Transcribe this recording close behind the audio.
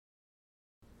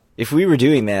If we were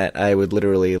doing that, I would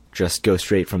literally just go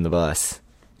straight from the bus,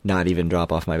 not even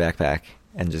drop off my backpack,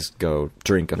 and just go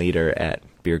drink a liter at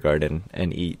Beer Garden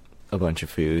and eat a bunch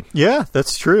of food. Yeah,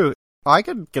 that's true. I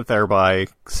could get there by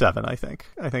 7, I think.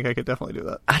 I think I could definitely do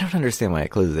that. I don't understand why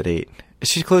it closes at 8. It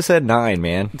should close at 9,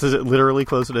 man. Does it literally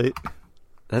close at 8?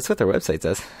 That's what their website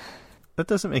says. That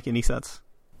doesn't make any sense.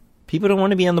 People don't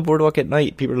want to be on the boardwalk at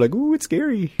night. People are like, ooh, it's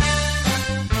scary.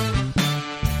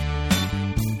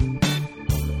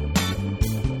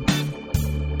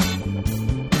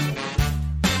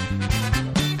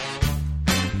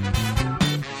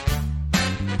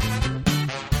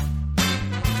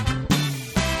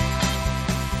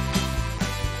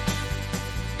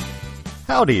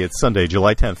 Howdy, it's Sunday,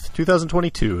 July 10th,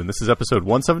 2022, and this is episode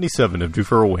 177 of Due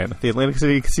for a Win, the Atlantic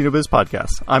City Casino Biz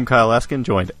podcast. I'm Kyle Askin,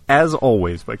 joined, as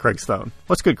always, by Craig Stone.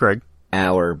 What's good, Craig?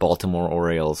 Our Baltimore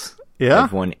Orioles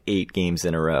have won 8 games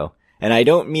in a row. And I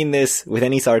don't mean this with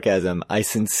any sarcasm. I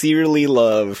sincerely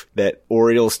love that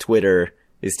Orioles Twitter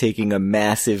is taking a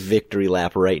massive victory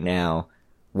lap right now,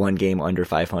 1 game under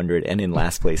 500 and in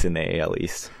last place in the AL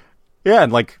East. Yeah,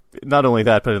 and not only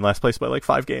that, but in last place by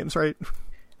 5 games, right?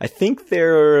 I think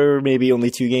they're maybe only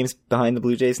 2 games behind the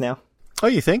Blue Jays now. Oh,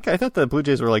 you think? I thought the Blue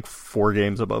Jays were 4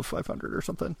 games above 500 or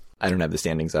something. I don't have the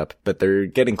standings up, but they're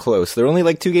getting close. They're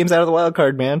only 2 games out of the wild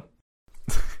card, man.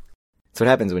 That's what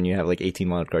happens when you have 18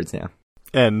 wild cards now.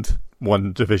 And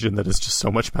one division that is just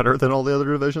so much better than all the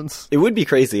other divisions. It would be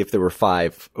crazy if there were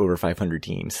 5 over 500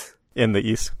 teams in the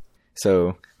East.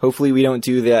 So hopefully we don't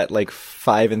do that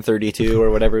 5 and 32 or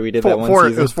whatever we did that one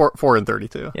season. It was 4 and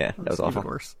 32. Yeah, that was awful.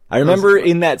 Worse. I remember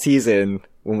in that season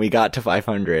when we got to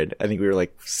 500, I think we were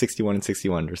 61 and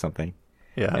 61 or something.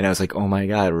 Yeah. And I was like, oh my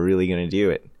God, we're really going to do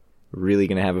it. We're really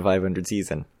going to have a 500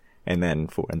 season. And then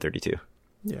 4 and 32.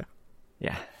 Yeah.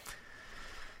 Yeah.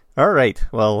 All right.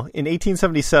 Well, in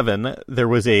 1877, there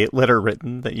was a letter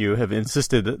written that you have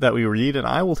insisted that we read, and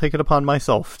I will take it upon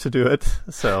myself to do it.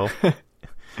 So...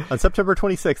 On September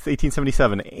 26,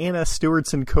 1877, Anna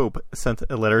Stewardson Cope sent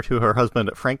a letter to her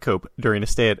husband, Frank Cope, during a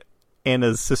stay at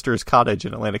Anna's sister's cottage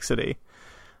in Atlantic City.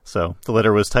 So, the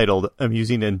letter was titled,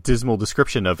 Amusing and Dismal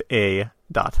Description of A.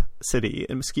 City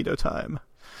in Mosquito Time.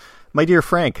 My dear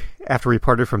Frank, after we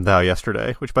parted from thou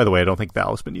yesterday, which, by the way, I don't think thou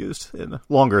has been used in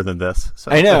longer than this.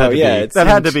 So I know, that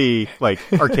had to be,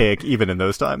 archaic even in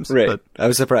those times. Right. But, I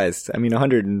was surprised.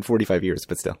 145 years,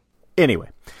 but still. Anyway.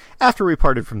 After we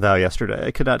parted from thou yesterday,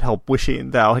 I could not help wishing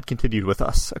thou had continued with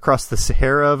us, across the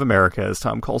Sahara of America, as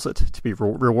Tom calls it, to be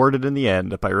rewarded in the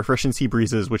end by refreshing sea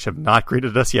breezes which have not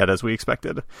greeted us yet as we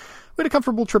expected. We had a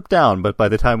comfortable trip down, but by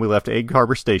the time we left Egg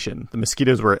Harbor Station, the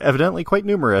mosquitoes were evidently quite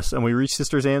numerous, and we reached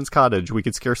Sister Anne's cottage, we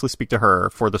could scarcely speak to her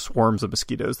for the swarms of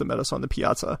mosquitoes that met us on the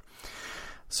piazza.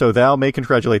 So thou may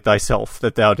congratulate thyself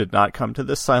that thou did not come to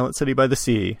this silent city by the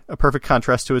sea, a perfect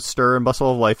contrast to its stir and bustle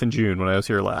of life in June when I was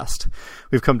here last.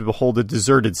 We've come to behold a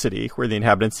deserted city, where the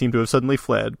inhabitants seem to have suddenly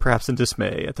fled, perhaps in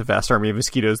dismay, at the vast army of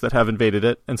mosquitoes that have invaded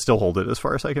it, and still hold it as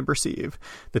far as I can perceive.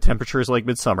 The temperature is like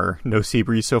midsummer, no sea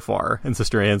breeze so far, and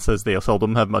Sister Anne says they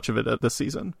seldom have much of it at this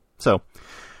season. So,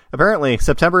 apparently,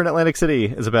 September in Atlantic City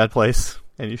is a bad place,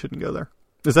 and you shouldn't go there.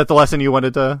 Is that the lesson you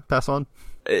wanted to pass on?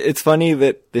 It's funny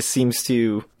that this seems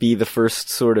to be the first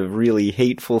sort of really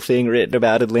hateful thing written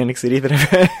about Atlantic City that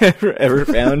I've ever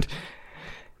found.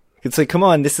 It's come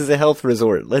on, this is a health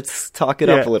resort. Let's talk it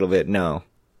up a little bit. No,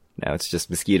 it's just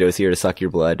mosquitoes here to suck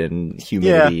your blood and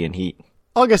humidity and heat.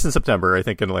 August and September, I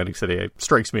think, in Atlantic City, it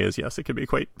strikes me as, yes, it can be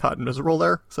quite hot and miserable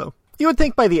there. So you would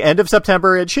think by the end of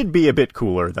September, it should be a bit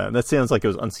cooler then. That sounds like it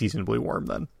was unseasonably warm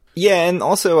then. Yeah, and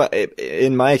also,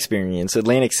 in my experience,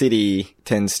 Atlantic City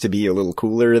tends to be a little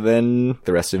cooler than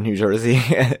the rest of New Jersey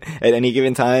at any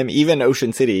given time. Even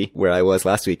Ocean City, where I was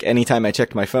last week, anytime I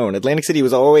checked my phone, Atlantic City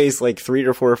was always 3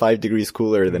 or 4 or 5 degrees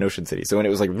cooler than Ocean City. So when it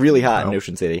was really hot in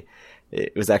Ocean City,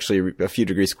 it was actually a few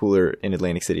degrees cooler in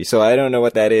Atlantic City. So I don't know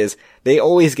what that is. They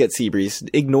always get sea breeze.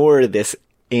 Ignore this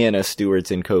Anna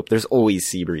Stewardson Cope. There's always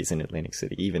sea breeze in Atlantic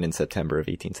City, even in September of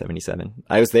 1877.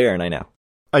 I was there and I know.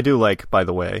 I do like, by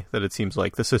the way, that it seems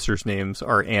like the sisters' names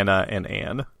are Anna and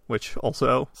Anne, which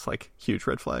also is huge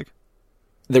red flag.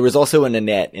 There was also an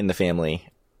Annette in the family.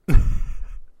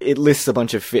 It lists a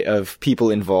bunch of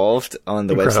people involved on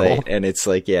the website, and it's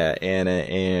Anna,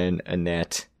 Anne,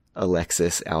 Annette,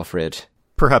 Alexis, Alfred.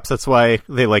 Perhaps that's why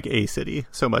they like A City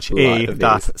so much.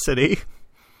 A.City.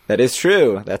 That is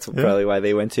true. That's probably why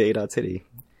they went to A.City,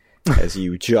 as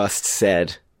you just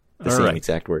said. The same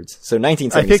exact words. So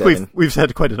 1977. I think we've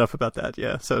said quite enough about that,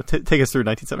 yeah. So take us through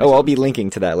 1977. Oh, I'll be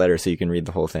linking to that letter so you can read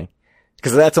the whole thing.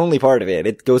 Because that's only part of it.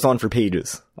 It goes on for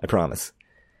pages, I promise.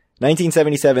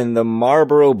 1977, the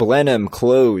Marlboro Blenheim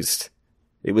closed.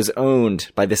 It was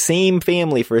owned by the same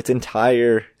family for its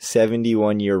entire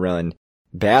 71-year run.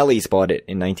 Bally's bought it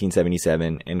in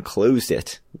 1977 and closed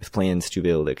it with plans to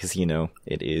build a casino.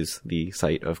 It is the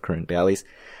site of current Bally's.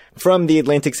 From the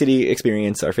Atlantic City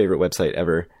Experience, our favorite website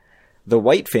ever, the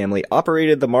White family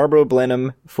operated the Marlboro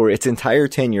Blenheim for its entire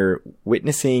tenure,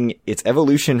 witnessing its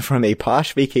evolution from a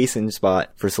posh vacation spot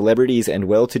for celebrities and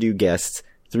well-to-do guests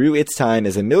through its time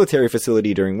as a military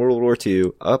facility during World War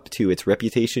II up to its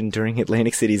reputation during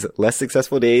Atlantic City's less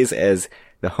successful days as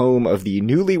the home of the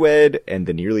newlywed and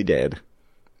the nearly dead.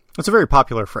 It's a very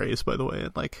popular phrase, by the way,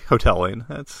 like hoteling.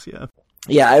 That's, yeah.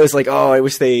 Yeah, I was like, oh, I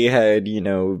wish they had,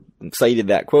 cited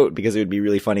that quote because it would be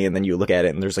really funny. And then you look at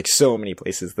it and there's like so many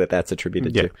places that's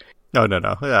attributed to.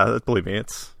 No. Yeah, believe me,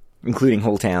 it's... Including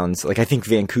whole towns. Like, I think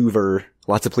Vancouver,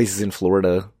 lots of places in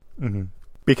Florida. Mm-hmm.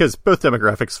 Because both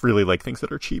demographics really like things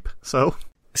that are cheap, so...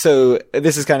 So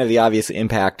this is kind of the obvious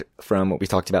impact from what we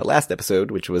talked about last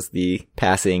episode, which was the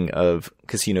passing of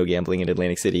casino gambling in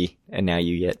Atlantic City. And now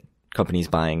you get companies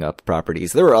buying up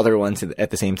properties. There were other ones at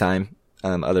the same time,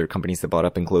 other companies that bought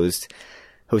up and closed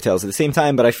hotels at the same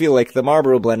time. But I feel like the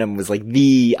Marlboro Blenheim was like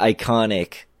the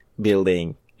iconic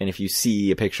building. And if you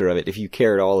see a picture of it, if you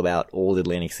care at all about old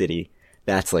Atlantic City,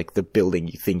 that's like the building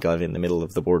you think of in the middle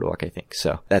of the boardwalk, I think.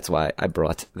 So that's why I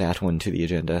brought that one to the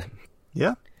agenda.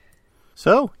 Yeah.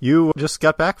 So you just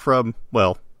got back from,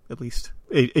 well, at least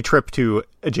a trip to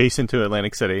adjacent to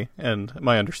Atlantic City. And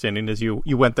my understanding is you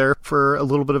went there for a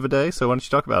little bit of a day. So why don't you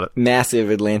talk about it? Massive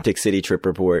Atlantic City trip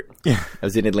report. Yeah. I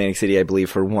was in Atlantic City, I believe,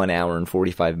 for 1 hour and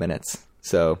 45 minutes.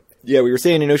 So yeah, we were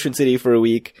staying in Ocean City for a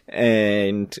week,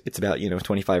 and it's about,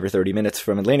 25 or 30 minutes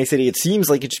from Atlantic City. It seems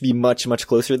like it should be much, much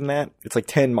closer than that. It's like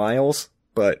 10 miles,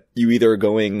 but you either are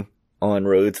going on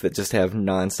roads that just have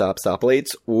nonstop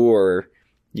stoplights, or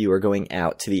you are going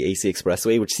out to the AC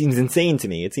Expressway, which seems insane to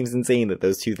me. It seems insane that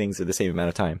those two things are the same amount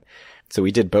of time. So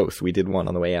we did both. We did one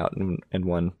on the way out and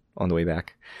one on the way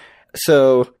back.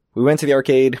 So we went to the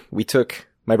arcade.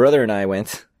 My brother and I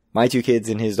went, my two kids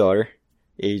and his daughter,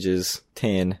 ages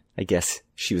 10. I guess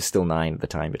she was still 9 at the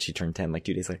time, but she turned 10 like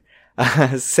 2 days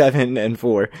later. 7 and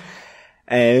 4.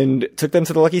 And took them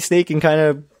to the Lucky Snake and kind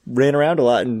of ran around a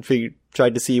lot and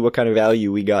tried to see what kind of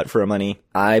value we got for our money.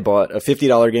 I bought a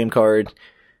 $50 game card.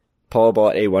 Paul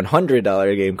bought a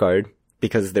 $100 game card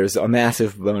because there's a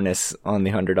massive bonus on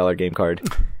the $100 game card.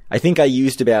 I think I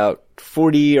used about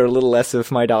 40 or a little less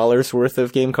of my dollars worth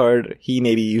of game card. He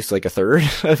maybe used like a third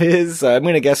of his. I'm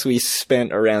going to guess we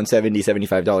spent around $70,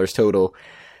 $75 total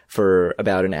for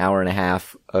about an hour and a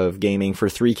half of gaming for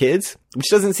 3 kids, which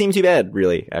doesn't seem too bad,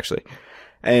 really, actually.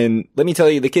 And let me tell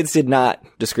you, the kids did not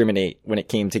discriminate when it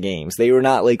came to games. They were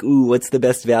not like, ooh, what's the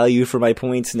best value for my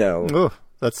points? No. Oh,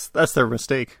 that's their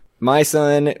mistake. My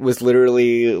son was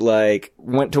literally like,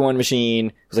 went to one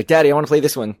machine, was like, Daddy, I want to play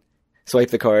this one. Swipe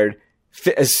the card.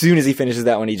 As soon as he finishes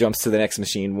that one, he jumps to the next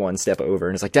machine one step over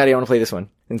and it's like, Daddy, I want to play this one,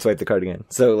 and swipe the card again.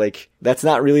 So like, that's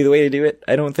not really the way to do it,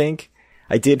 I don't think.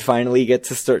 I did finally get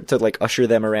to start to like usher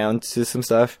them around to some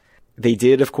stuff. They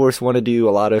did, of course, want to do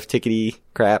a lot of tickety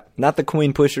crap. Not the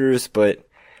coin pushers, but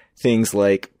things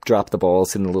like drop the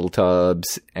balls in the little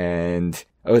tubs and,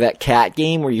 that cat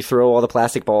game where you throw all the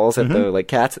plastic balls at the like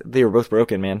cats. They were both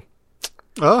broken, man.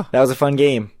 Oh. That was a fun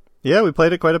game. Yeah, we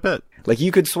played it quite a bit. Like,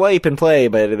 you could swipe and play,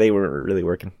 but they weren't really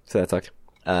working, so that sucked.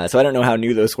 So I don't know how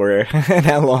new those were and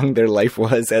how long their life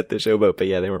was at the showboat, but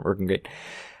yeah, they weren't working great.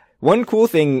 One cool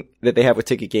thing that they have with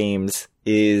ticket games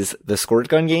is the squirt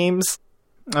gun games.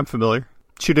 I'm familiar.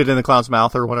 Shoot it in the clown's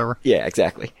mouth or whatever. Yeah,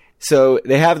 exactly. So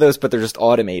they have those, but they're just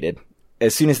automated.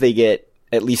 As soon as they get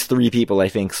at least 3 people, I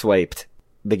think, swiped,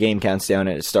 the game counts down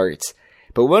and it starts.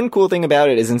 But one cool thing about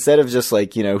it is instead of just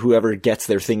like, whoever gets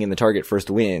their thing in the target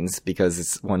first wins because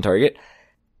it's one target,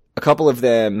 a couple of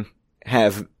them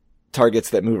have targets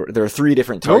that move. There are 3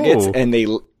 different targets and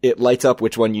it lights up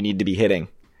which one you need to be hitting.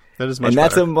 That is much And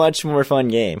that's better. a much more fun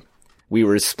game. We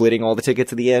were splitting all the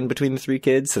tickets at the end between the 3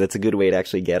 kids, so that's a good way to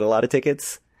actually get a lot of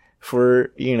tickets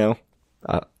for,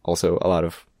 also a lot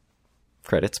of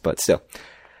credits, but still.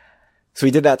 So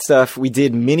we did that stuff. We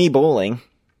did mini bowling.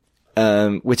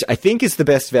 Which I think is the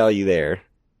best value there.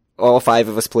 All 5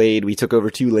 of us played. We took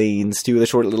over 2 lanes, 2 of the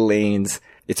short little lanes.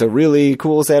 It's a really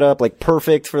cool setup, like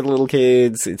perfect for the little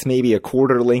kids. It's maybe a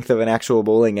quarter length of an actual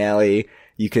bowling alley.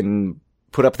 You can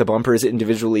put up the bumpers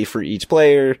individually for each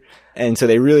player. And so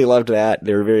they really loved that.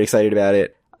 They were very excited about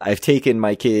it. I've taken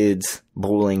my kids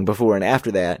bowling before and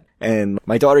after that. And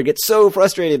my daughter gets so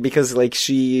frustrated because like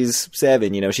she's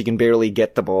 7, she can barely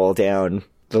get the ball down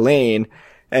the lane.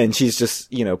 And she's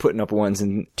just, putting up 1s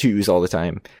and 2s all the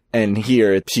time. And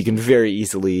here, she can very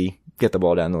easily get the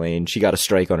ball down the lane. She got a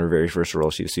strike on her very first roll.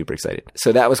 She was super excited.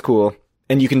 So that was cool.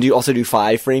 And you can also do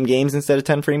 5-frame games instead of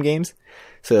 10-frame games.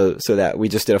 So that we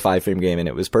just did a 5-frame game and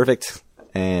it was perfect.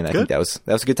 And I think that was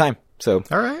a good time. So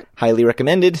all right. Highly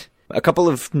recommended. A couple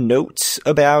of notes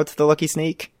about the Lucky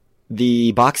Snake.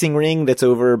 The boxing ring that's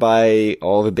over by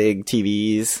all the big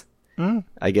TVs,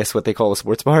 I guess what they call a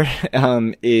sports bar,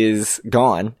 is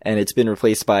gone, and it's been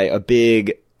replaced by a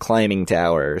big climbing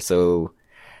tower. So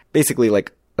basically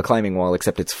like a climbing wall,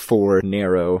 except it's 4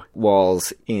 narrow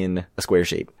walls in a square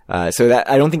shape. So that,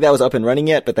 I don't think that was up and running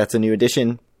yet, but that's a new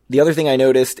addition. The other thing I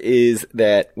noticed is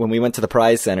that when we went to the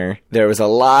prize center, there was a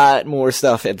lot more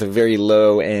stuff at the very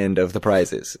low end of the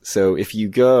prizes. So if you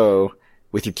go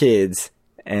with your kids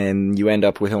and you end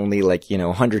up with only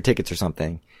 100 tickets or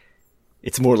something,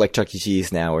 it's more like Chuck E.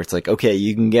 Cheese now, where it's like, okay,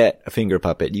 you can get a finger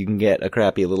puppet, you can get a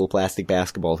crappy little plastic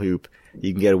basketball hoop,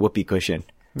 you can get a whoopee cushion.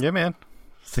 Yeah, man.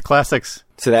 It's the classics.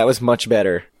 So that was much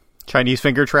better. Chinese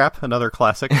finger trap, another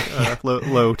classic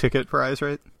low ticket prize,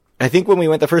 right? I think when we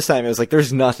went the first time, it was like,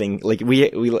 there's nothing. Like, we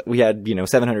had,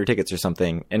 700 tickets or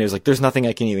something, and it was like, there's nothing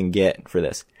I can even get for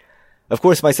this. Of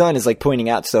course, my son is pointing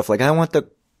out stuff like, I want the,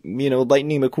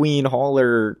 Lightning McQueen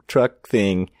hauler truck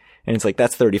thing. And it's like,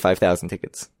 that's 35,000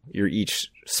 tickets. You're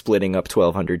each splitting up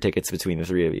 1,200 tickets between the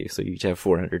 3 of you. So you each have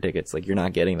 400 tickets. You're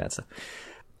not getting that stuff.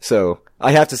 So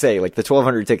I have to say, the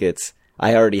 1,200 tickets,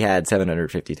 I already had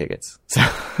 750 tickets. So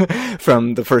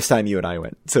from the first time you and I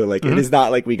went. So it is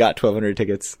not like we got 1,200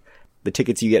 tickets. The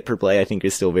tickets you get per play, I think,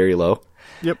 is still very low.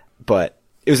 Yep. But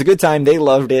it was a good time. They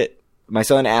loved it. My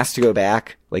son asked to go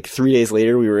back. 3 days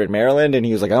later, we were in Maryland, and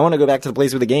he was like, I want to go back to the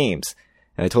place with the games.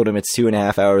 And I told him it's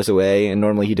 2.5 hours away, and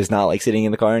normally he does not like sitting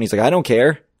in the car, and he's like, I don't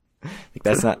care.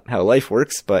 That's not how life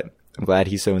works, but I'm glad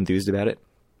he's so enthused about it.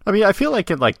 I mean, I feel like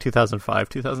in 2005,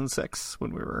 2006,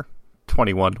 when we were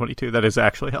 21, 22, that is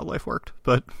actually how life worked,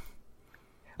 but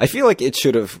I feel like it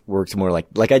should have worked more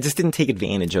like I just didn't take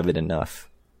advantage of it enough.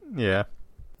 Yeah.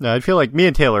 No, I feel like me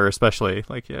and Taylor especially,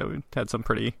 we had some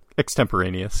pretty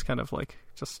extemporaneous kind of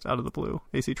just out of the blue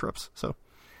AC trips. So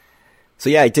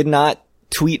yeah, I did not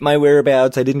tweet my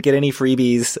whereabouts. I didn't get any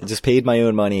freebies. I just paid my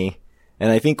own money.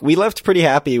 And I think we left pretty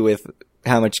happy with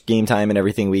how much game time and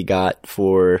everything we got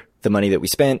for the money that we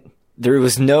spent. There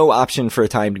was no option for a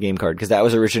timed game card because that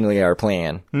was originally our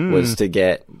plan, was to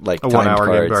get a timed 1 hour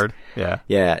cards. game card. Yeah.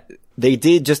 Yeah. They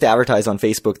did just advertise on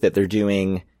Facebook that they're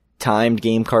doing timed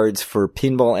game cards for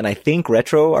pinball and I think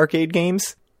retro arcade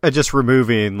games. Just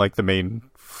removing the main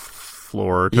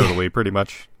floor totally, pretty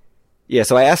much. Yeah,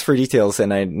 so I asked for details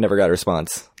and I never got a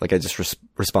response. I just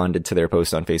responded to their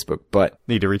post on Facebook, but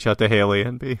need to reach out to Haley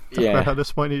and talk about how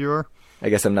disappointed you are. I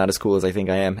guess I'm not as cool as I think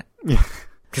I am. Yeah.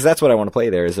 Because that's what I want to play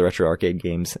there is the retro arcade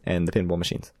games and the pinball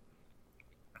machines.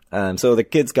 So the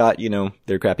kids got,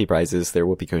 their crappy prizes, their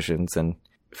whoopee cushions and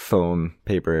foam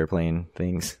paper airplane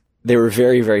things. They were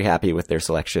very, very happy with their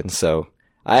selection. So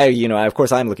of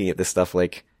course I'm looking at this stuff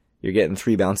you're getting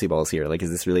 3 bouncy balls here. Is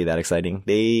this really that exciting?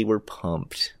 They were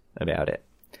pumped about it.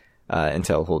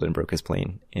 Until Holden broke his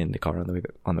plane in the car on the way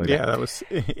back. Yeah, that was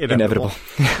inevitable.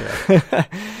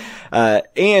 Yeah.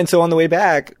 And so on the way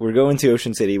back, we're going to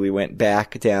Ocean City. We went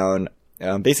back down,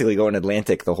 basically going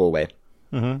Atlantic the whole way.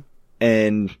 Mm-hmm.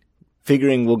 And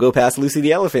figuring we'll go past Lucy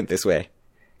the Elephant this way.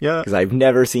 Yeah. Because I've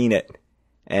never seen it.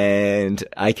 And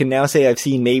I can now say I've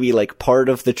seen maybe part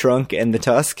of the trunk and the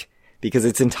tusk because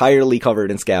it's entirely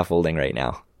covered in scaffolding right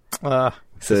now.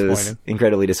 So it's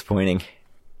incredibly disappointing.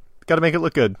 Got to make it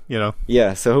look good,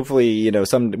 Yeah, so hopefully,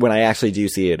 when I actually do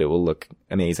see it, it will look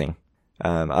amazing.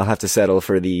 I'll have to settle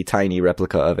for the tiny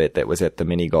replica of it that was at the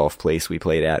mini golf place we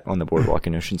played at on the boardwalk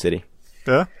in Ocean City.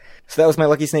 Yeah. So that was my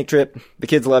Lucky Snake trip. The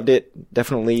kids loved it.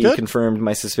 Definitely confirmed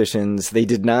my suspicions. They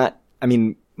did not,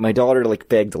 my daughter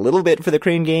begged a little bit for the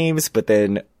crane games, but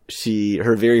then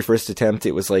her very first attempt,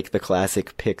 it was the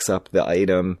classic picks up the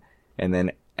item and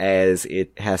then as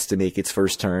it has to make its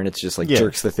first turn, it's just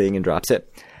jerks the thing and drops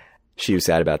it. She was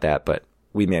sad about that, but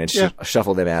we managed to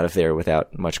shuffle them out of there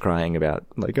without much crying about,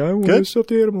 I want to stuff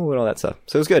the animal and all that stuff.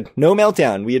 So it was good. No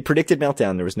meltdown. We had predicted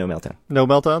meltdown. There was no meltdown. No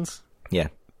meltdowns? Yeah.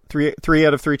 3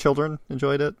 out of 3 children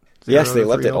enjoyed it? Yes, they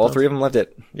loved it. All 3 of them loved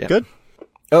it. Yeah. Good.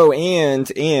 Oh,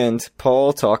 and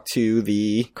Paul talked to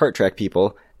the kart track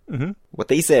people. Mm-hmm. What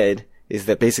they said is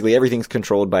that basically everything's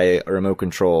controlled by a remote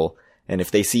control. And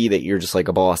if they see that you're just a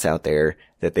boss out there,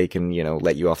 that they can,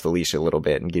 let you off the leash a little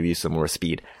bit and give you some more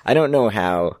speed. I don't know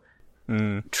how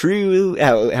true,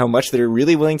 how much they're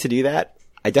really willing to do that.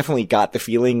 I definitely got the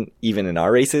feeling, even in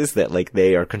our races, that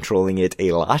they are controlling it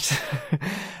a lot.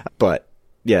 But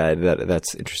yeah,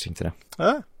 that's interesting to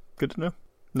know. Good to know.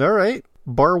 All right.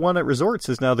 Bar 1 at Resorts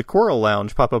is now the Coral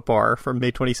Lounge pop-up bar from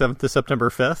May 27th to September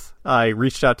 5th. I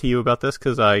reached out to you about this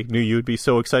because I knew you'd be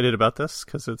so excited about this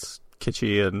because it's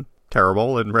kitschy and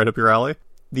terrible and right up your alley.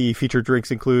 The featured drinks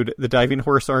include the Diving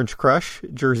Horse Orange Crush,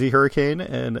 Jersey Hurricane,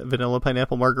 and Vanilla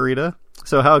Pineapple Margarita.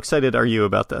 So how excited are you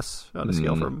about this on a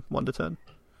scale from 1 to 10?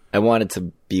 I wanted to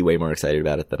be way more excited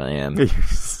about it than I am.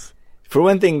 For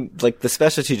one thing, like the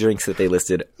specialty drinks that they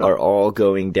listed are all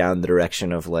going down the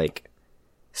direction of like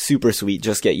super sweet,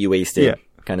 just get you wasted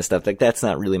kind of stuff. Like that's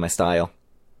not really my style.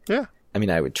 Yeah. I mean,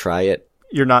 I would try it.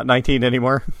 You're not 19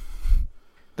 anymore?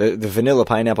 The vanilla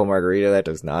pineapple margarita, that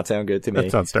does not sound good to me.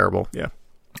 That sounds terrible, yeah.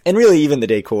 And really, even the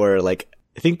decor, like,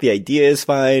 I think the idea is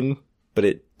fine, but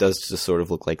it does just sort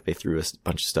of look like they threw a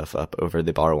bunch of stuff up over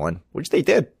the bar one, which they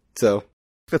did, so.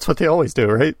 That's what they always do,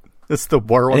 right? It's the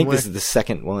bar one I think way. This is the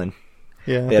second one.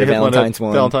 Yeah. They had a Valentine's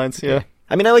one. Valentine's, yeah.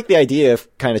 I mean, I like the idea of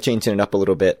kind of changing it up a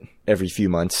little bit every few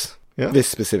months. Yeah. This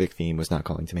specific theme was not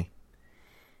calling to me.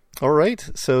 All right,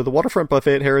 so the waterfront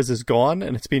buffet at Harrah's is gone,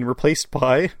 and it's being replaced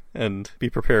by, and be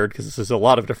prepared because this is a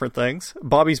lot of different things,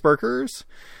 Bobby's Burgers,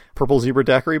 Purple Zebra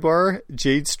Daiquiri Bar,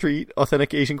 Jade Street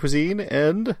Authentic Asian Cuisine,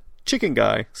 and Chicken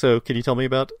Guy. So can you tell me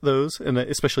about those, and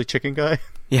especially Chicken Guy?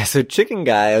 Yeah, so Chicken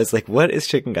Guy, I was like, what is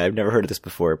Chicken Guy? I've never heard of this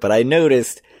before, but I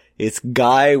noticed it's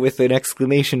Guy with an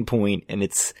exclamation point, and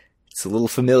it's a little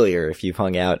familiar if you've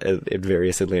hung out at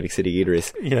various Atlantic City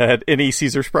eateries. Yeah, at any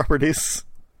Caesar's properties.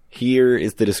 Here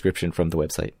is the description from the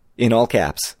website, in all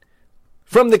caps.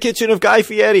 From the kitchen of Guy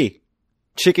Fieri,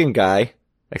 Chicken Guy,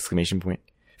 exclamation point,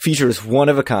 features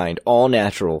one-of-a-kind,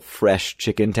 all-natural, fresh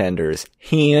chicken tenders,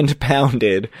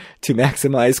 hand-pounded to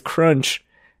maximize crunch,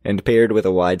 and paired with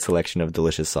a wide selection of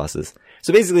delicious sauces.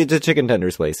 So basically, it's a chicken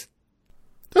tenders place.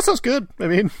 That sounds good. I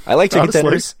mean, I like chicken honestly,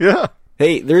 tenders. Yeah.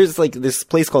 Hey, there's like this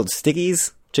place called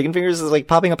Sticky's. Chicken fingers is like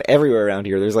popping up everywhere around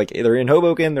here. There's like, they're in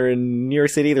Hoboken, they're in New York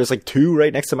City. There's like 2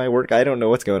 right next to my work. I don't know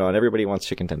what's going on. Everybody wants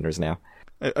chicken tenders now.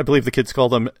 I believe the kids call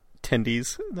them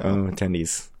tendies. No. Oh,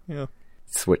 tendies. Yeah.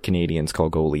 It's what Canadians call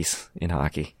goalies in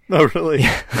hockey. Oh, really?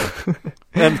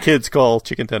 And kids call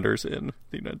chicken tenders in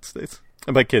the United States.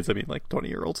 And by kids, I mean like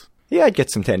 20-year-olds. Yeah, I'd get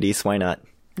some tendies. Why not?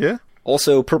 Yeah.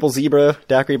 Also, Purple Zebra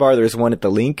Daiquiri Bar. There's one at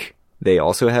the Link. They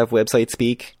also have website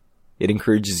speak. It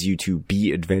encourages you to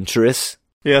be adventurous.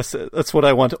 Yes, that's what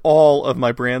I want all of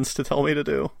my brands to tell me to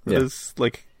do. It Yeah. is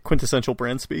like quintessential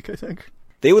brand speak, I think.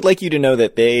 They would like you to know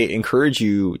that they encourage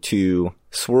you to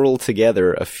swirl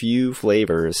together a few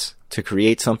flavors to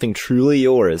create something truly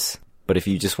yours. But if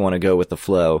you just want to go with the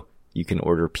flow, you can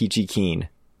order Peachy Keen,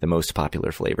 the most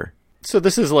popular flavor. So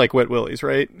this is like Wet Willie's,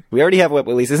 right? We already have Wet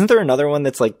Willie's. Isn't there another one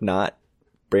that's like not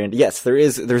brand? Yes, there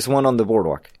is. There's one on the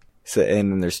boardwalk. So,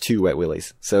 and then there's 2 Wet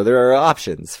Willie's. So there are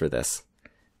options for this.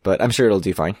 But I'm sure it'll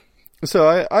do fine.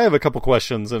 So I have a couple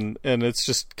questions, and it's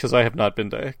just because I have not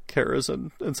been to Harrah's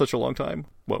in such a long time.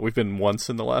 What, we've been once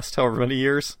in the last however many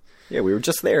years? Yeah, we were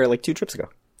just there like 2 trips ago.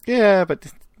 Yeah, but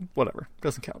whatever.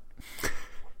 Doesn't count.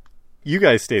 You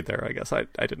guys stayed there, I guess. I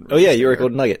didn't really Oh yeah, stay you were a there.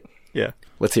 Golden Nugget. Yeah.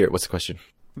 Let's hear it. What's the question?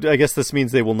 I guess this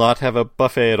means they will not have a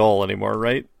buffet at all anymore,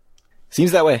 right?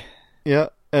 Seems that way. Yeah.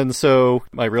 And so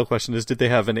my real question is, did they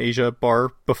have an Asia bar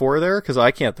before there? Because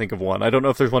I can't think of one. I don't know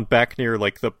if there's one back near,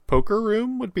 like, the poker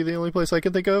room would be the only place I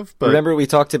can think of. But Remember we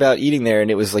talked about eating there and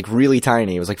it was like really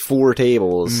tiny. It was like 4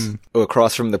 tables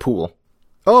across from the pool.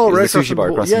 Oh, It was right. the across sushi from bar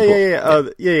the pool. across from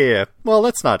the Yeah. Yeah. Well,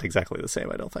 that's not exactly the same,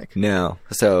 I don't think. No.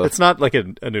 So It's not like a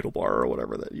noodle bar or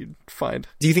whatever that you'd find.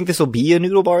 do you think this will be a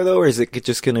noodle bar though, or is it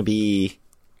just going to be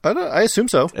I assume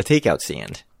so. a takeout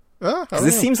stand? I Because don't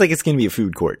this know. seems like it's going to be a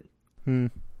food court.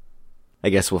 I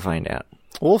guess we'll find out.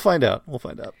 We'll find out.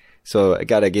 So I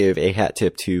gotta give a hat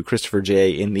tip to Christopher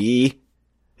J. in the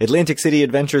Atlantic City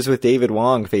Adventures with David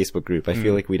Wong Facebook group. I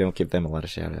feel like we don't give them a lot of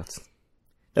shout outs.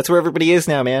 That's where everybody is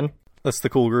now, man. That's the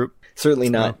cool group. Certainly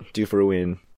not due for a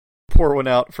win. Pour one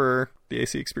out for the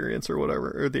AC experience or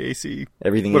whatever, or the AC.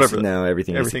 Everything Whatever. is no,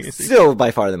 everything is Everything is- still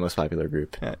by far the most popular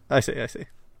group. Yeah, I see.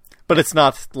 But it's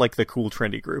not like the cool,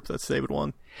 trendy group. That's David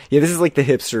Wong. Yeah, this is like the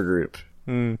hipster group.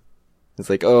 It's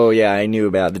like, oh yeah, I knew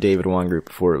about the David Wong group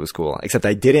before it was cool. Except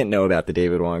I didn't know about the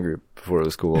David Wong group before it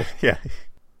was cool. Yeah.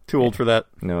 Too old for that.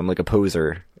 No, I'm like a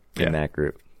poser in Yeah. that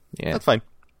group. Yeah. That's fine.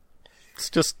 It's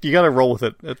just, you gotta roll with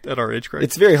it at our age, Greg.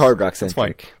 It's very hard rock fine.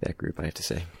 centric, that group, I have to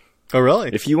say. Oh, really?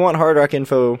 If you want hard rock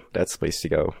info, that's the place to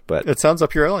go. But It sounds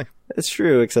up your alley. it's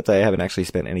true, except I haven't actually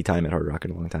spent any time at hard rock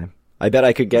in a long time. I bet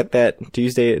I could get that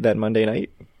Monday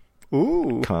night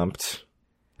Ooh. comped.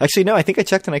 Actually, no, I think I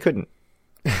checked and I couldn't.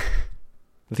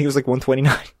 I think it was like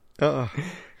 129. Uh-uh.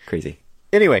 Crazy.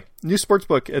 Anyway, new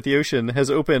sportsbook at the Ocean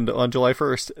has opened on July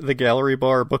 1st, the Gallery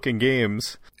Bar Book and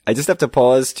Games. I just have to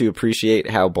pause to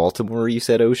appreciate how Baltimore you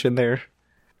said Ocean there.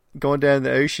 Going down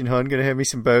the ocean, hon. Gonna have me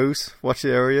some bows. Watch the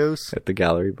Oreos. At the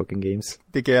Gallery Book and Games.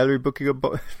 The Gallery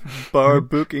Bar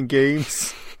Book and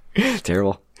Games.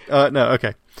 Terrible. No,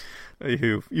 okay.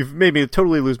 You've made me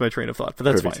totally lose my train of thought, but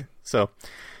that's Perfect. fine. So,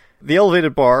 the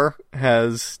elevated bar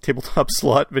has tabletop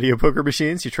slot video poker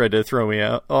machines. You tried to throw me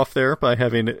off there by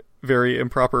having very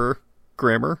improper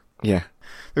grammar. Yeah.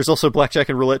 There's also blackjack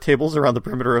and roulette tables around the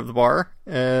perimeter of the bar.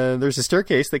 And there's a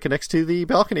staircase that connects to the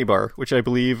balcony bar, which I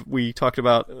believe we talked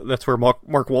about. That's where Mark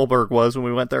Wahlberg was when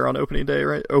we went there on opening day,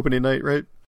 right? Opening night, right?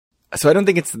 So I don't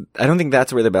think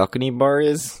that's where the balcony bar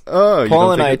is. Oh,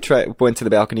 Paul and I went to the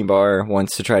balcony bar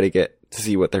once to try to get to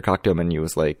see what their cocktail menu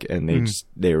was like, and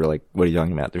they were like, "What are you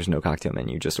talking about? There's no cocktail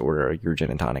menu. Just order your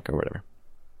gin and tonic or whatever."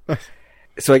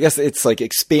 So I guess it's like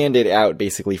expanded out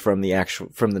basically from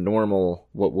the normal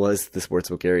what was the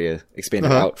sportsbook area,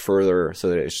 expanded out further so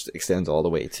that it extends all the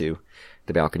way to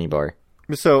the balcony bar.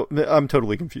 So I'm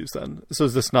totally confused then. So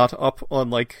is this not up on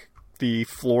like the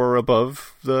floor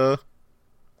above the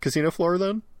casino floor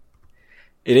then?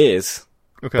 It is.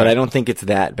 Okay. But I don't think it's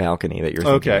that balcony that you're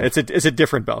thinking. Okay, it's a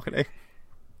different balcony.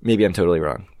 Maybe I'm totally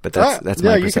wrong, but that's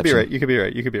my perception. You could be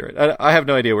right. I have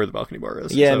no idea where the balcony bar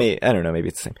is. Yeah, I don't know. Maybe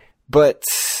it's the same. But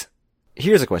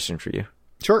here's a question for you.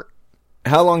 Sure.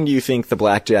 How long do you think the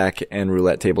blackjack and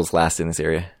roulette tables last in this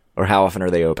area? Or how often are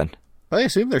they open? I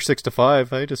assume they're 6 to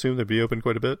 5. I'd assume they'd be open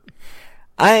quite a bit.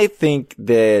 I think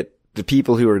that the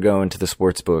people who are going to the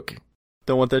sports book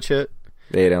don't want that shit.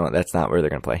 That's not where they're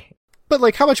going to play. But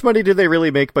like, how much money do they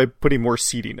really make by putting more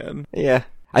seating in? Yeah.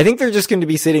 I think they're just going to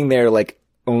be sitting there like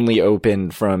only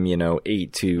open from,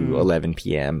 8 to 11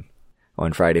 p.m.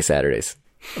 on Friday, Saturdays.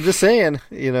 I'm just saying,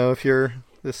 if you're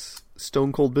this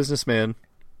stone cold businessman,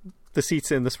 the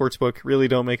seats in the sportsbook really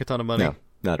don't make a ton of money. No,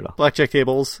 not at all. Blackjack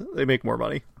tables, they make more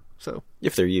money. So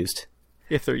if they're used.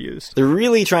 They're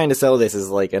really trying to sell this as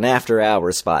like an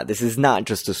after-hours spot. This is not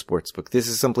just a sportsbook. This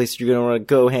is someplace you're going to want to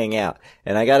go hang out.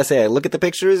 And I got to say, I look at the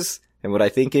pictures, and what I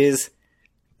think is,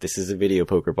 this is a video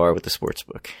poker bar with a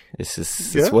sportsbook. This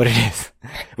is what it is.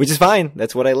 Which is fine.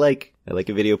 That's what I like. I like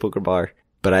a video poker bar.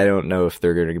 But I don't know if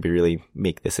they're going to really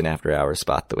make this an after-hours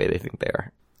spot the way they think they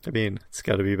are. I mean, it's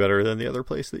got to be better than the other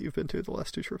place that you've been to the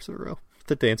last 2 trips in a row.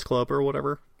 The dance club or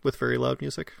whatever, with very loud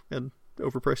music and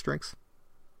overpriced drinks.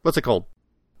 What's it called?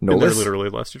 Nola's? Been there literally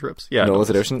the last 2 trips. Yeah, Nola's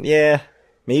at Ocean? Yeah,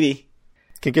 maybe.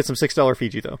 Can get some $6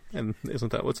 Fiji, though, and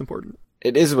isn't that what's important?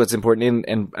 It is what's important,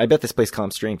 and I bet this place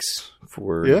comps drinks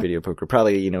for video poker.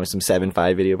 Probably, some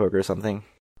 7-5 video poker or something.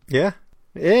 Yeah.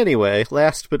 Anyway,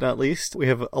 last but not least, we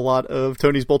have a lot of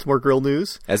Tony's Baltimore Grill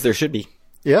news. As there should be.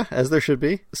 Yeah, as there should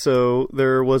be. So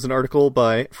there was an article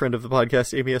by friend of the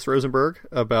podcast, Amy S. Rosenberg,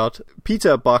 about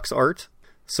pizza box art.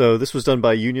 So this was done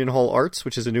by Union Hall Arts,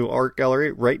 which is a new art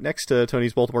gallery right next to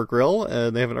Tony's Baltimore Grill,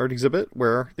 and they have an art exhibit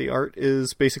where the art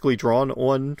is basically drawn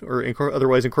on or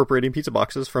otherwise incorporating pizza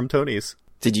boxes from Tony's.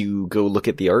 Did you go look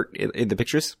at the art in the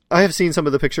pictures? I have seen some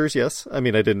of the pictures, yes. I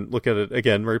mean, I didn't look at it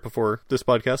again right before this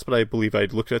podcast, but I believe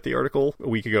I'd looked at the article a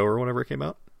week ago or whenever it came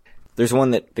out. There's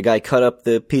one that the guy cut up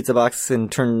the pizza box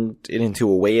and turned it into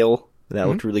a whale. That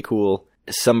looked really cool.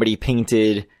 Somebody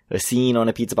painted a scene on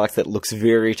a pizza box that looks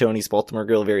very Tony's Baltimore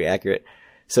Grill, very accurate.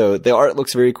 So the art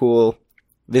looks very cool.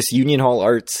 This Union Hall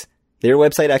Arts, their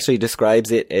website actually describes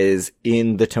it as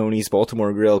in the Tony's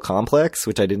Baltimore Grill complex,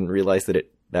 which I didn't realize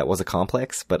that was a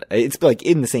complex, but it's like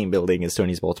in the same building as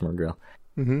Tony's Baltimore Grill.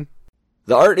 Mm-hmm.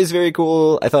 The art is very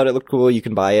cool. I thought it looked cool. You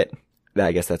can buy it.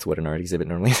 I guess that's what an art exhibit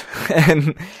normally is.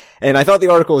 and I thought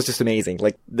the article was just amazing.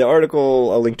 Like, the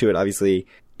article, I'll link to it, obviously,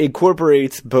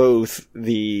 incorporates both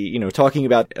the, talking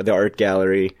about the art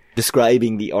gallery,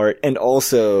 describing the art, and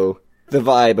also the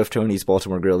vibe of Tony's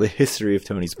Baltimore Grill, the history of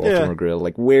Tony's Baltimore Grill,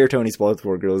 like where Tony's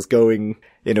Baltimore Grill is going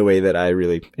in a way that I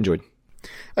really enjoyed.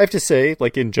 I have to say,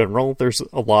 like, in general, there's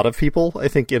a lot of people, I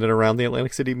think, in and around the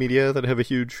Atlantic City media that have a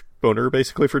huge boner,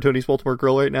 basically, for Tony's Baltimore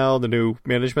Grill right now, the new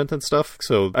management and stuff.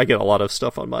 So I get a lot of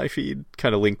stuff on my feed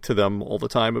kind of linked to them all the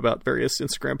time about various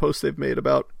Instagram posts they've made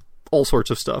about all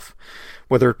sorts of stuff,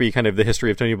 whether it be kind of the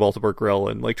history of Tony Baltimore Grill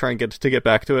and like try and get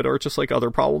back to it, or just like other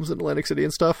problems in Atlantic City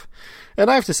and stuff. And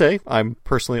I have to say, I'm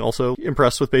personally also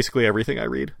impressed with basically everything I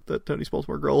read that Tony's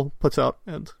Baltimore Grill puts out,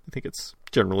 and I think it's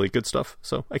generally good stuff.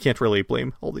 So I can't really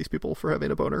blame all these people for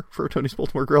having a boner for Tony's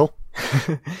Baltimore Grill.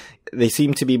 They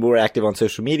seem to be more active on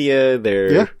social media.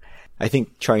 They're, I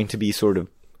think, trying to be sort of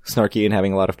snarky and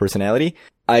having a lot of personality.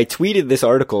 I tweeted this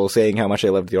article saying how much I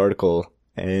loved the article,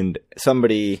 and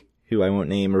somebody who I won't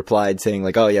name replied saying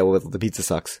like, oh yeah, well, the pizza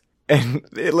sucks. And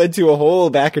it led to a whole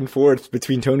back and forth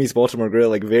between Tony's Baltimore Grill,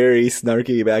 like very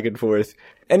snarky back and forth.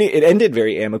 And it ended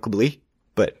very amicably.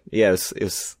 But yeah, it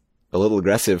was a little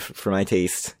aggressive for my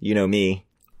taste. You know me.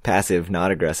 Passive,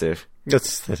 not aggressive.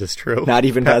 That is true. Not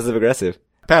even passive aggressive.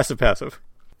 Passive.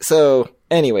 So,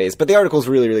 anyways, but the article's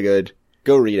really, really good.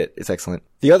 Go read it. It's excellent.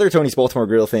 The other Tony's Baltimore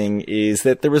Grill thing is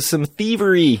that there was some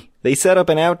thievery. They set up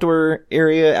an outdoor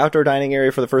dining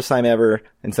area for the first time ever,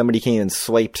 and somebody came and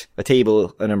swiped a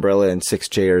table, an umbrella, and 6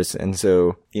 chairs. And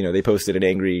so, they posted an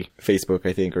angry Facebook,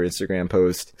 I think, or Instagram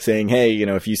post saying, hey,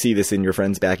 if you see this in your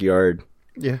friend's backyard,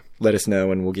 yeah, let us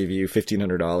know and we'll give you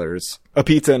 $1,500, a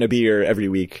pizza and a beer every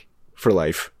week for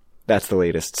life. That's the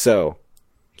latest. So,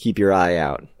 keep your eye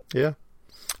out. Yeah.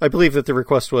 I believe that the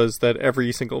request was that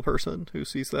every single person who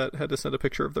sees that had to send a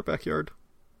picture of their backyard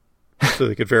so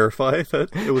they could verify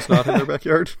that it was not in their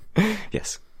backyard.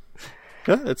 Yes.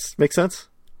 Yeah, it makes sense.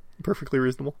 Perfectly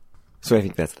reasonable. So I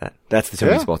think that's that. That's the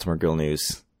Tony's Baltimore Grill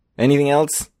news. Anything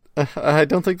else? I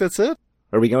don't think that's it.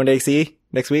 Are we going to XE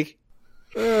next week?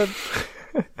 I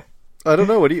don't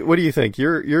know. What do you think?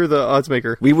 You're the odds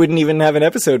maker. We wouldn't even have an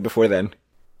episode before then.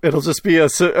 It'll just be a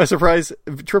surprise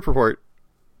trip report.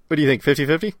 What do you think,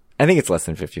 50-50? I think it's less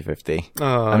than 50-50.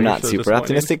 Oh, I'm not super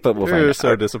optimistic, but we'll find out. You're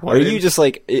so disappointed. Are you just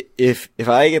like, if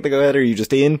I get the go-ahead, are you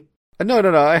just in? No.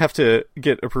 I have to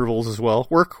get approvals as well.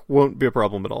 Work won't be a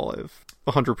problem at all. I'm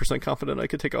 100% confident I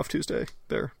could take off Tuesday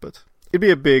there, but it'd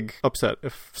be a big upset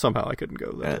if somehow I couldn't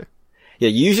go that day. Yeah,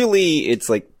 usually it's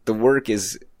like the work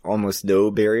is almost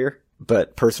no barrier,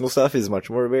 but personal stuff is much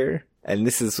more a barrier. And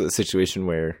this is a situation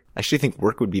where I actually think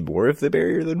work would be more of the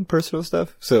barrier than personal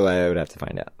stuff. So I would have to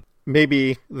find out.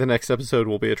 Maybe the next episode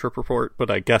will be a trip report,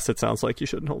 but I guess it sounds like you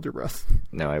shouldn't hold your breath.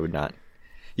 No, I would not.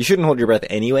 You shouldn't hold your breath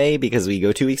anyway because we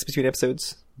go 2 weeks between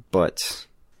episodes. But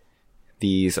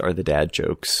these are the dad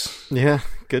jokes. Yeah,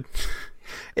 good.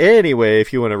 Anyway,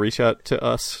 if you want to reach out to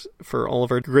us for all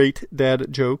of our great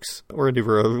dad jokes or any of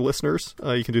our other listeners,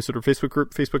 you can do so at our Facebook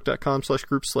group,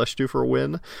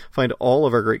 facebook.com/group/do-for-a-win. Find all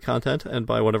of our great content and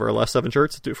buy one of our last 7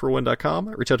 shirts at doforwin.com.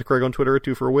 Reach out to Craig on Twitter at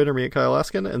do-for-a-win or me at Kyle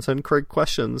Askin and send Craig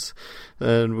questions.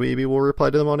 And maybe we'll reply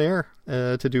to them on air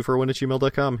to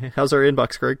doforwin@gmail.com. How's our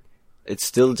inbox, Craig? It's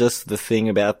still just the thing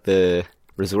about the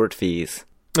resort fees,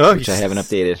 which I haven't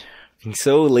updated. Being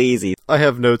so lazy. I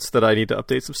have notes that I need to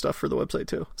update some stuff for the website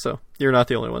too. So you're not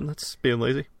the only one that's being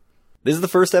lazy. This is the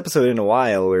first episode in a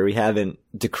while where we haven't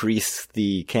decreased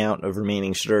the count of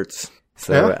remaining shirts.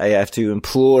 So I have to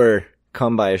implore,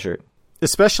 come buy a shirt.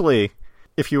 Especially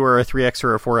if you are a 3X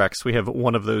or a 4X. We have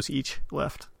one of those each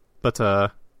left.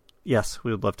 But yes,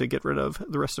 we would love to get rid of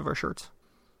the rest of our shirts.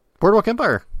 Boardwalk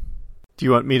Empire. Do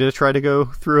you want me to try to go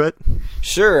through it?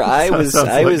 Sure, I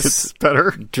was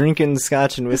better drinking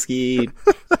scotch and whiskey,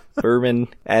 bourbon,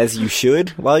 as you should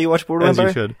while you watch Boardwalk Empire.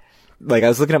 As you should. Like, I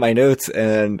was looking at my notes,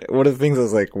 and one of the things I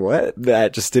was like, what?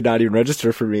 That just did not even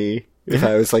register for me if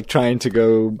I was, like, trying to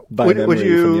go by memory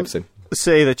from the episode.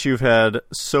 Say that you've had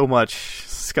so much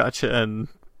scotch and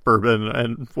bourbon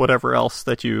and whatever else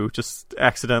that you just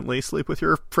accidentally sleep with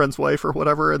your friend's wife or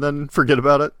whatever and then forget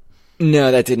about it?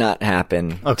 No, that did not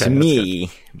happen to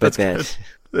me, but it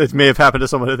may have happened to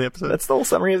someone in the episode. That's the whole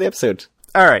summary of the episode.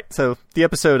 All right, so the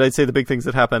episode, I'd say the big things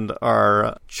that happened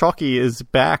are Chalky is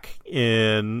back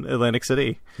in Atlantic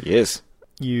City. He is.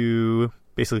 You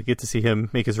basically get to see him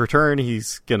make his return.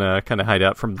 He's going to kind of hide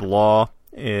out from the law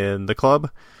in the club.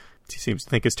 He seems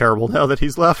to think it's terrible now that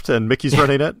he's left and Mickey's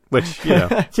running it, which,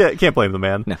 can't blame the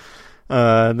man. No.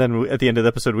 And then at the end of the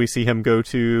episode, we see him go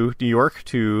to New York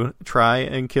to try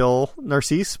and kill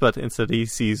Narcisse, but instead he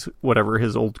sees whatever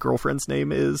his old girlfriend's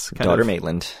name is. Daughter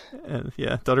Maitland.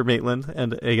 Daughter Maitland,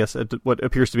 and I guess what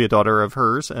appears to be a daughter of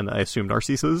hers, and I assume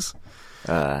Narcisse's.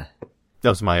 That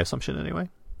was my assumption anyway.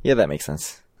 Yeah, that makes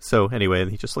sense. So anyway,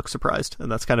 he just looks surprised, and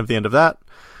that's kind of the end of that.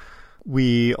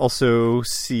 We also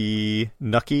see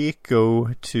Nucky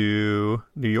go to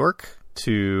New York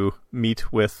to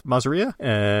meet with Mazaria,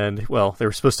 and well, they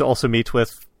were supposed to also meet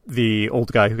with the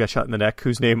old guy who got shot in the neck,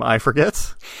 whose name I forget.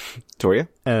 Torio?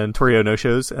 And Torio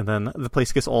no-shows, and then the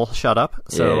place gets all shut up.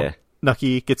 So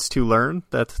Nucky gets to learn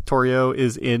that Torio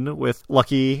is in with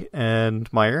Lucky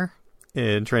and Meyer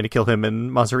in trying to kill him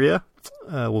and Mazaria.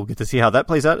 We'll get to see how that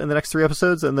plays out in the next 3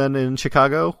 episodes, and then in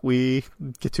Chicago, we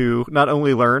get to not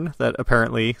only learn that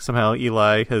apparently somehow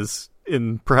Eli has,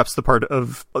 in perhaps the part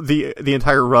of the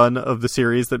entire run of the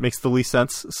series that makes the least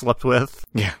sense, slept with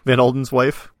Van Alden's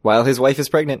wife. While his wife is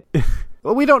pregnant.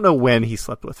 Well, we don't know when he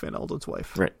slept with Van Alden's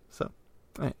wife. Right. So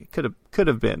it could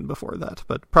have been before that,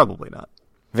 but probably not.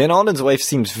 Van Alden's wife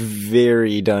seems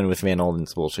very done with Van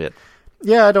Alden's bullshit.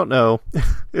 Yeah, I don't know.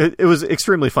 It was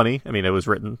extremely funny. I mean, it was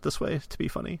written this way to be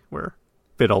funny, where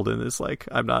Vin Alden is like,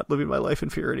 I'm not living my life in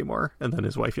fear anymore. And then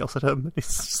his wife yells at him. And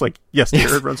he's just like, yes,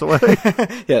 dear, and runs away.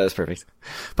 Yeah, that's perfect.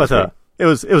 But it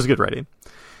was good writing.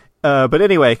 But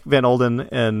anyway, Van Alden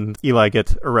and Eli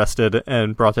get arrested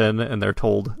and brought in, and they're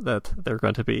told that they're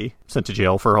going to be sent to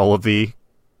jail for all of the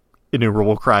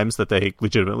innumerable crimes that they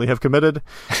legitimately have committed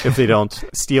if they don't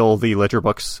steal the ledger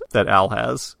books that Al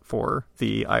has for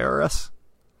the IRS.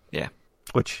 Yeah.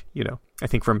 Which, I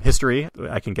think from history,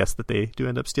 I can guess that they do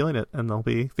end up stealing it, and they'll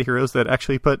be the heroes that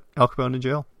actually put Al Capone in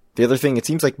jail. The other thing, it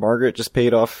seems like Margaret just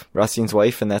paid off Rothstein's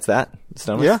wife, and that's that. It's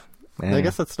done with. Yeah. I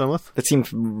guess that's done with. That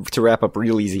seemed to wrap up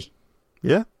real easy.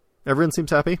 Yeah. Everyone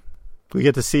seems happy. We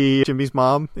get to see Jimmy's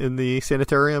mom in the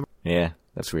sanitarium. Yeah,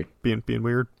 that's weird. Being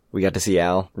weird. We got to see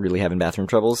Al really having bathroom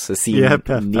troubles. A scene near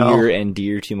Al. and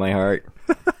dear to my heart.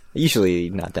 Usually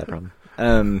not that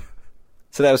problem.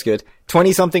 So that was good.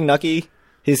 20-something Nucky.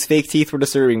 His fake teeth were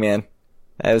disturbing, man.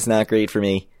 That was not great for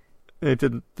me. I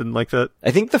didn't like that.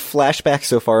 I think the flashbacks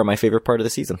so far are my favorite part of the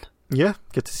season. Yeah,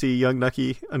 get to see young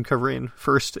Nucky uncovering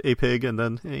first a pig and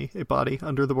then a body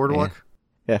under the boardwalk.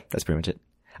 Yeah, that's pretty much it.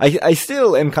 I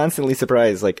still am constantly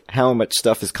surprised, like, how much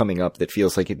stuff is coming up that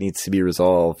feels like it needs to be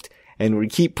resolved. And we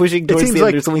keep pushing towards the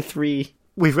end. There's only 3.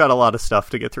 We've got a lot of stuff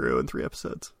to get through in 3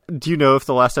 episodes. Do you know if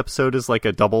the last episode is like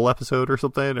a double episode or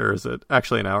something, or is it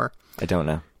actually an hour? I don't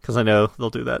know. Because I know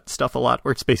they'll do that stuff a lot,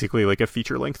 where it's basically like a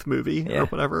feature-length movie or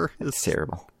whatever. It's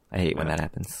terrible. I hate when that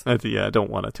happens. I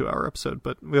don't want a 2-hour episode,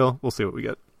 but we'll see what we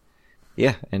get.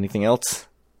 Yeah, anything else?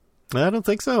 I don't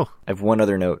think so. I have one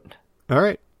other note. All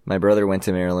right. My brother went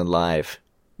to Maryland Live,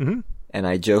 and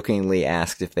I jokingly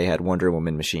asked if they had Wonder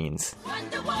Woman machines.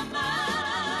 Wonder Woman!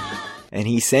 And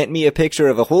he sent me a picture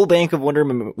of a whole bank of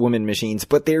Wonder Woman machines,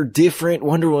 but they're different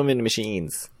Wonder Woman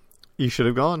machines. You should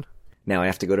have gone. Now I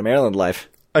have to go to Maryland Live.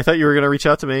 I thought you were going to reach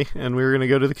out to me, and we were going to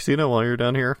go to the casino while you were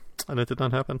down here, and it did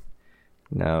not happen.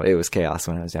 No, it was chaos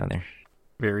when I was down there.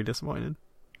 Very disappointed.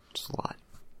 Just a lot.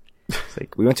 It's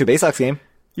like, we went to a Bay Sox game.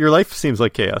 Your life seems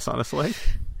like chaos, honestly.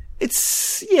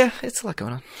 It's a lot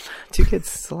going on. 2 kids,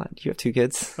 it's a lot. You have 2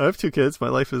 kids. I have 2 kids. My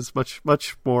life is much,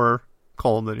 much more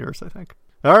calm than yours, I think.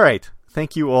 All right.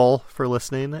 Thank you all for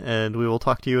listening, and we will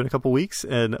talk to you in a couple weeks.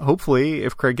 And hopefully,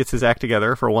 if Craig gets his act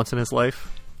together for once in his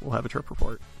life, we'll have a trip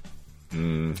report.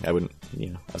 I wouldn't,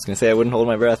 I was going to say I wouldn't hold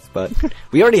my breath, but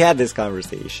we already had this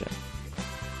conversation.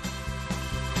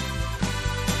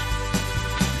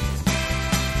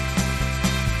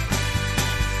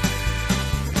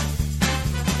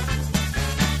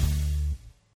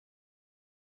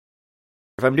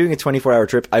 If I'm doing a 24-hour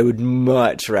trip, I would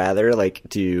much rather,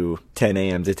 do 10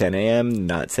 a.m. to 10 a.m.,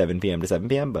 not 7 p.m. to 7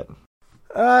 p.m., but...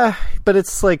 But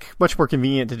it's, much more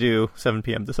convenient to do 7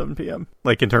 p.m. to 7 p.m.,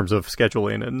 in terms of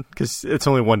scheduling, and because it's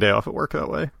only one day off at work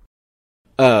that way.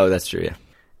 Oh, that's true, yeah.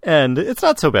 And it's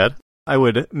not so bad. I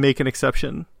would make an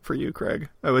exception for you, Craig.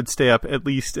 I would stay up at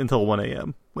least until 1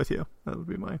 a.m. with you. That would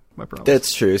be my promise.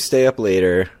 That's true. Stay up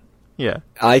later. Yeah.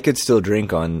 I could still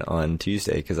drink on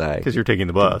Tuesday because you're taking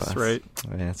the bus, right?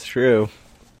 That's true.